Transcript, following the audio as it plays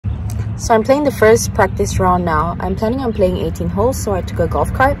So I'm playing the first practice round now. I'm planning on playing 18 holes, so I took a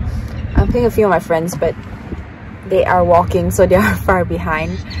golf cart. I'm playing a few of my friends, but they are walking, so they are far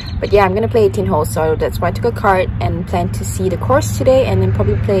behind. But yeah, I'm gonna play 18 holes, so that's why I took a cart and plan to see the course today and then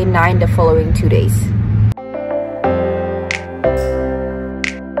probably play 9 the following 2 days.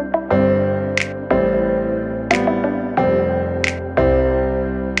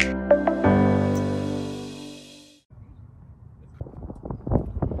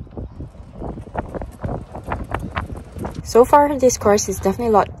 So far, this course is definitely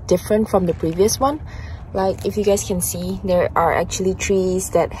a lot different from the previous one. Like, if you guys can see, there are actually trees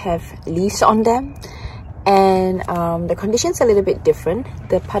that have leaves on them. And the conditions are a little bit different.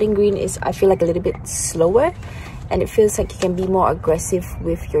 The putting green is, I feel like, a little bit slower. And it feels like you can be more aggressive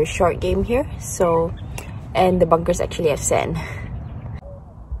with your short game here. So, and the bunkers actually have sand.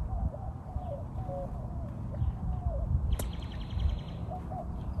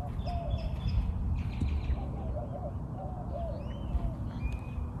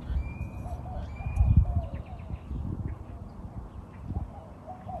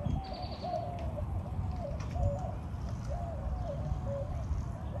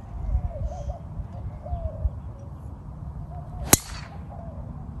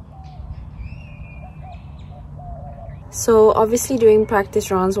 So obviously during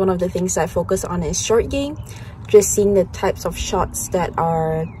practice rounds, one of the things I focus on is short game, just seeing the types of shots that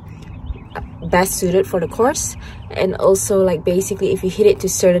are best suited for the course, and also like basically if you hit it to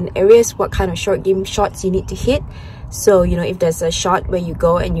certain areas, what kind of short game shots you need to hit. So, you know, if there's a shot where you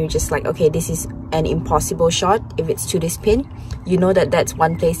go and you're just like, okay, this is an impossible shot, if it's to this pin, you know that that's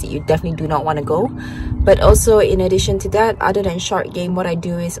one place that you definitely do not want to go. But also in addition to that, other than short game, what I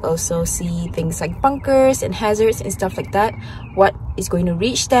do is also see things like bunkers and hazards and stuff like that. What is going to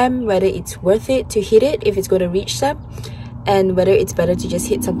reach them, whether it's worth it to hit it if it's going to reach them, and whether it's better to just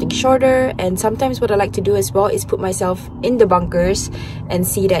hit something shorter. And sometimes what I like to do as well is put myself in the bunkers and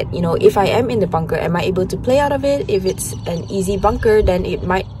see that, you know, if I am in the bunker, am I able to play out of it? If it's an easy bunker, then it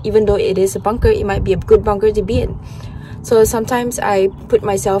might, even though it is a bunker, it might be a good bunker to be in. So sometimes I put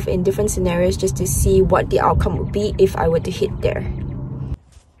myself in different scenarios just to see what the outcome would be if I were to hit there.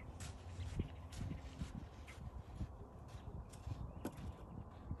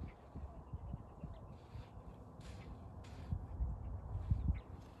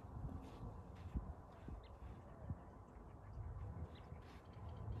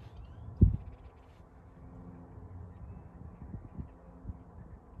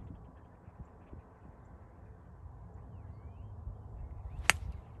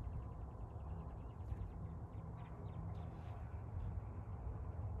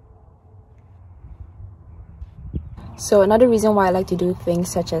 So another reason why I like to do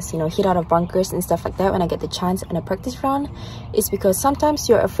things such as, you know, hit out of bunkers and stuff like that when I get the chance in a practice round is because sometimes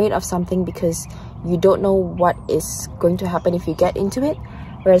you're afraid of something because you don't know what is going to happen if you get into it.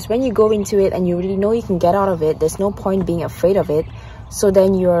 Whereas when you go into it and you really know you can get out of it, there's no point being afraid of it. So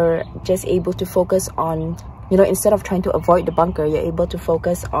then you're just able to focus on, you know, instead of trying to avoid the bunker, you're able to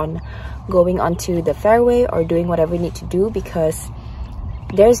focus on going onto the fairway or doing whatever you need to do, because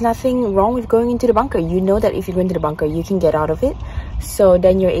there's nothing wrong with going into the bunker. You know that if you go into the bunker, you can get out of it. So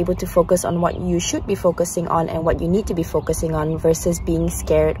then you're able to focus on what you should be focusing on and what you need to be focusing on versus being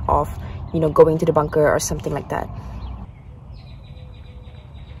scared of, you know, going to the bunker or something like that.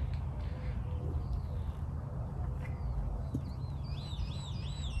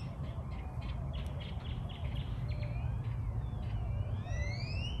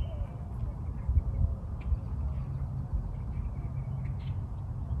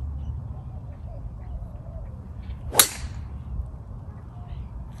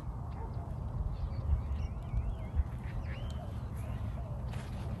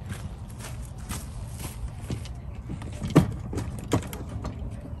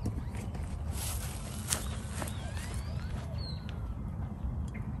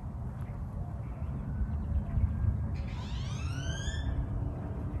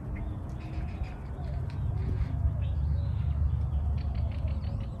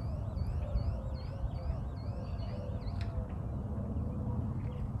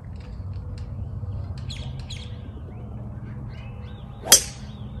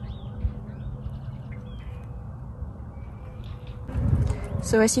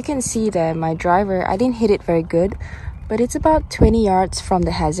 So as you can see there, my driver, I didn't hit it very good, but it's about 20 yards from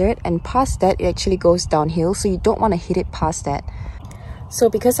the hazard, and past that it actually goes downhill, so you don't want to hit it past that. So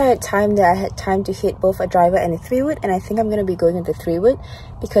because I had time there, I had time to hit both a driver and a 3-wood, and I think I'm going to be going with the 3-wood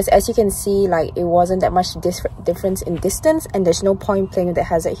because as you can see, like, it wasn't that much difference in distance, and there's no point playing with the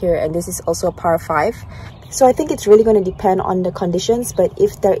hazard here, and this is also a par 5. So I think it's really going to depend on the conditions, but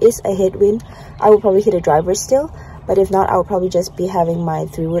if there is a headwind, I will probably hit a driver still. But if not, I'll probably just be having my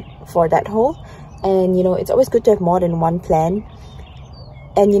 3-wood for that hole. And you know, it's always good to have more than one plan.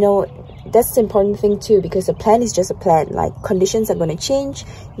 And you know, that's the important thing too, because a plan is just a plan. Like, conditions are going to change.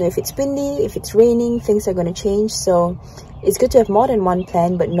 You know, if it's windy, if it's raining, things are going to change. So it's good to have more than one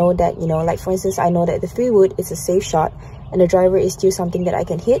plan, but know that, you know, like for instance, I know that the 3-wood is a safe shot and the driver is still something that I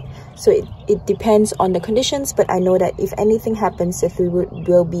can hit. So it depends on the conditions, but I know that if anything happens, the 3-wood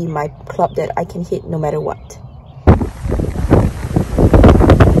will be my club that I can hit no matter what.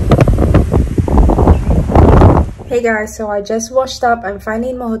 Hey guys, so I just washed up. I'm finally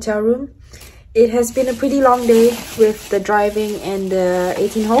in my hotel room. It has been a pretty long day with the driving and the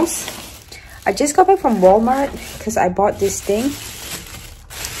 18 holes. I just got back from Walmart because I bought this thing.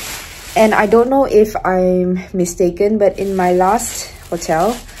 And I don't know if I'm mistaken, but in my last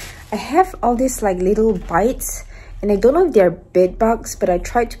hotel, I have all these like little bites. And I don't know if they're bed bugs, but I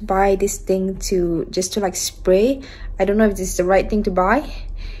tried to buy this thing just to like spray. I don't know if this is the right thing to buy.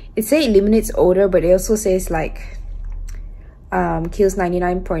 It says it eliminates odor, but it also says like kills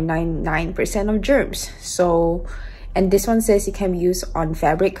 99.99% of germs. So, and this one says it can be used on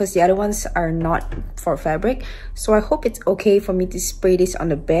fabric because the other ones are not for fabric. So I hope it's okay for me to spray this on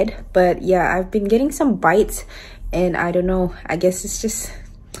the bed. But yeah, I've been getting some bites and I don't know, I guess it's just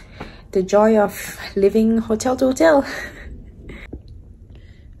the joy of living hotel to hotel.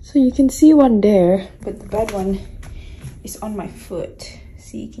 So you can see one there, but the bad one is on my foot.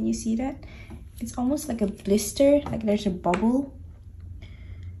 See, can you see that? It's almost like a blister, like there's a bubble.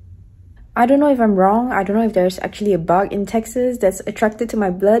 I don't know if I'm wrong. I don't know if there's actually a bug in Texas that's attracted to my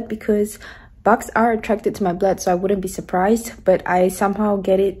blood, because bugs are attracted to my blood, so I wouldn't be surprised. But I somehow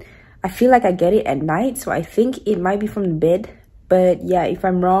get it, I feel like I get it at night, so I think it might be from the bed. But yeah, if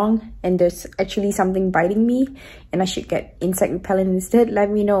I'm wrong and there's actually something biting me and I should get insect repellent instead,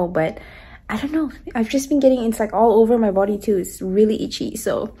 let me know. But I don't know, I've just been getting insect all over my body too. It's really itchy,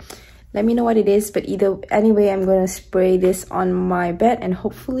 so let me know what it is. But anyway, I'm gonna spray this on my bed and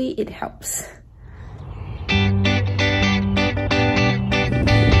hopefully it helps.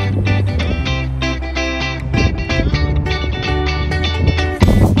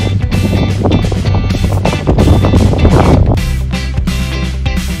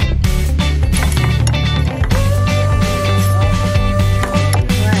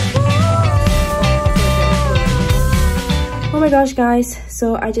 Oh my gosh guys,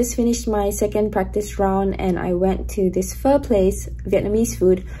 so I just finished my second practice round and I went to this pho place, Vietnamese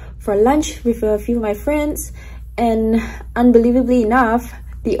food, for lunch with a few of my friends. And unbelievably enough,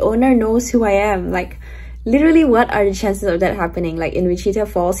 the owner knows who I am. Like, literally, what are the chances of that happening? Like in Wichita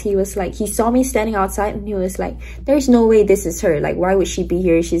Falls, he was like, he saw me standing outside and he was like, there's no way this is her. Like, why would she be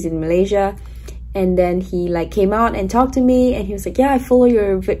here? She's in Malaysia. And then he like came out and talked to me and he was like, yeah, I follow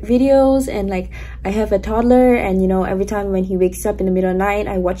your videos and like I have a toddler, and you know, every time when he wakes up in the middle of the night,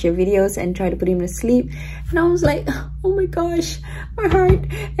 I watch your videos and try to put him to sleep. And I was like, oh my gosh, my heart.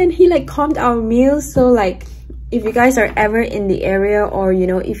 And he like comped our meals. So like, if you guys are ever in the area, or you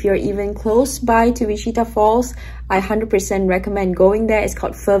know, if you're even close by to Wichita Falls, I 100% recommend going there. It's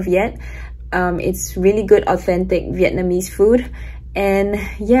called Pho Viet. It's really good, authentic Vietnamese food. And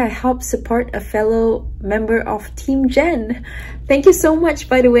yeah, help support a fellow member of Team Jen. Thank you so much,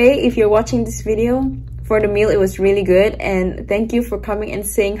 by the way, if you're watching this video, for the meal. It was really good, and thank you for coming and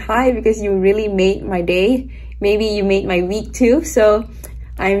saying hi, because you really made my day. Maybe you made my week too. So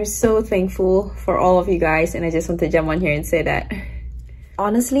I'm so thankful for all of you guys, and I just want to jump on here and say that.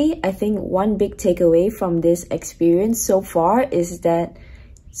 Honestly, I think one big takeaway from this experience so far is that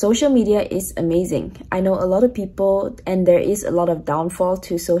social media is amazing. I know a lot of people, and there is a lot of downfall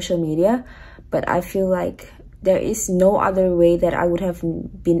to social media, but I feel like there is no other way that I would have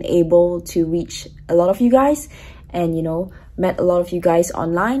been able to reach a lot of you guys and, you know, met a lot of you guys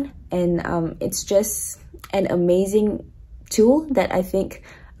online. And it's just an amazing tool that I think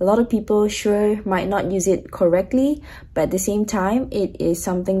a lot of people sure might not use it correctly, but at the same time, it is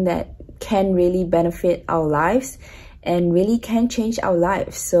something that can really benefit our lives and really can change our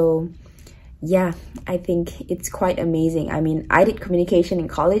lives. So yeah, I think it's quite amazing. I mean, I did communication in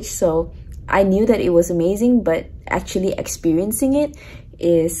college, so I knew that it was amazing, but actually experiencing it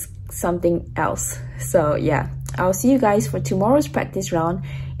is something else. So yeah, I'll see you guys for tomorrow's practice round.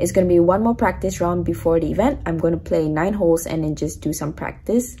 It's gonna be one more practice round before the event. I'm gonna play 9 holes and then just do some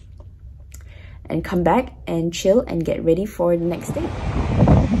practice and come back and chill and get ready for the next day.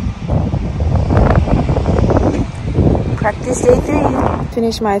 practice day 3.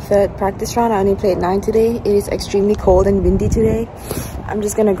 Finished my 3rd practice round. I only played 9 today. It is extremely cold and windy today. I'm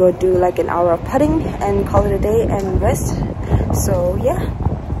just gonna go do like an hour of putting and call it a day and rest. So yeah.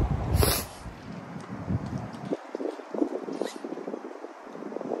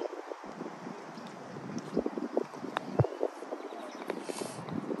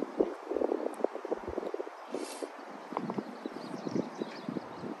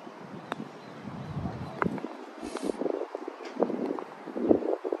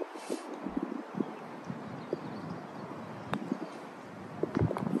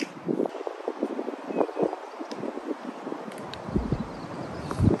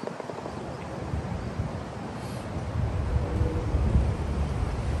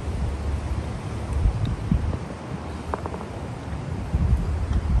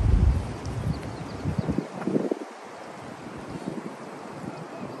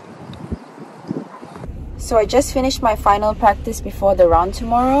 So I just finished my final practice before the round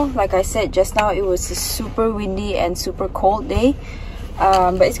tomorrow. Like I said just now, it was a super windy and super cold day.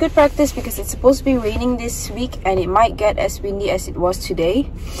 But it's good practice because it's supposed to be raining this week and it might get as windy as it was today.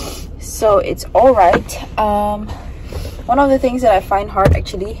 So it's alright. One of the things that I find hard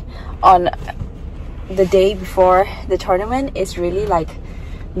actually on the day before the tournament is really like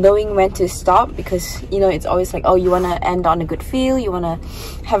knowing when to stop, because you know it's always like, oh, you want to end on a good feel, you want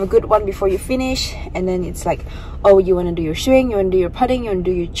to have a good one before you finish, and then it's like, oh, you want to do your swing, you want to do your putting, you want to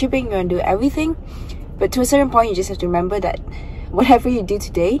do your chipping, you want to do everything. But to a certain point you just have to remember that whatever you do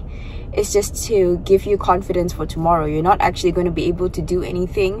today is just to give you confidence for tomorrow. You're not actually going to be able to do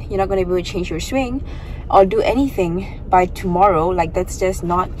anything, you're not going to be able to change your swing or do anything by tomorrow. Like that's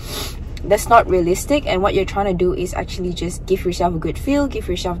not realistic, and what you're trying to do is actually just give yourself a good feel, give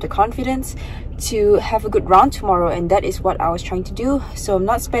yourself the confidence to have a good round tomorrow, and that is what I was trying to do. So I'm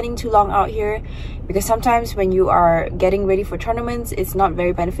not spending too long out here, because sometimes when you are getting ready for tournaments, it's not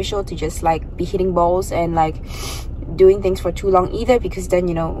very beneficial to just like be hitting balls and like doing things for too long either, because then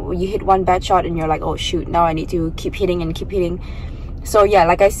you know you hit one bad shot and you're like, oh shoot, now I need to keep hitting and keep hitting. So yeah,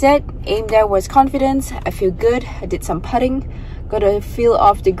 like I said, aim there was confidence. I feel good. I did some putting, got a feel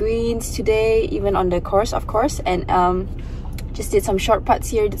of the greens today, even on the course of course, and just did some short putts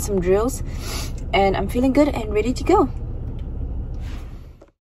here, did some drills, and I'm feeling good and ready to go.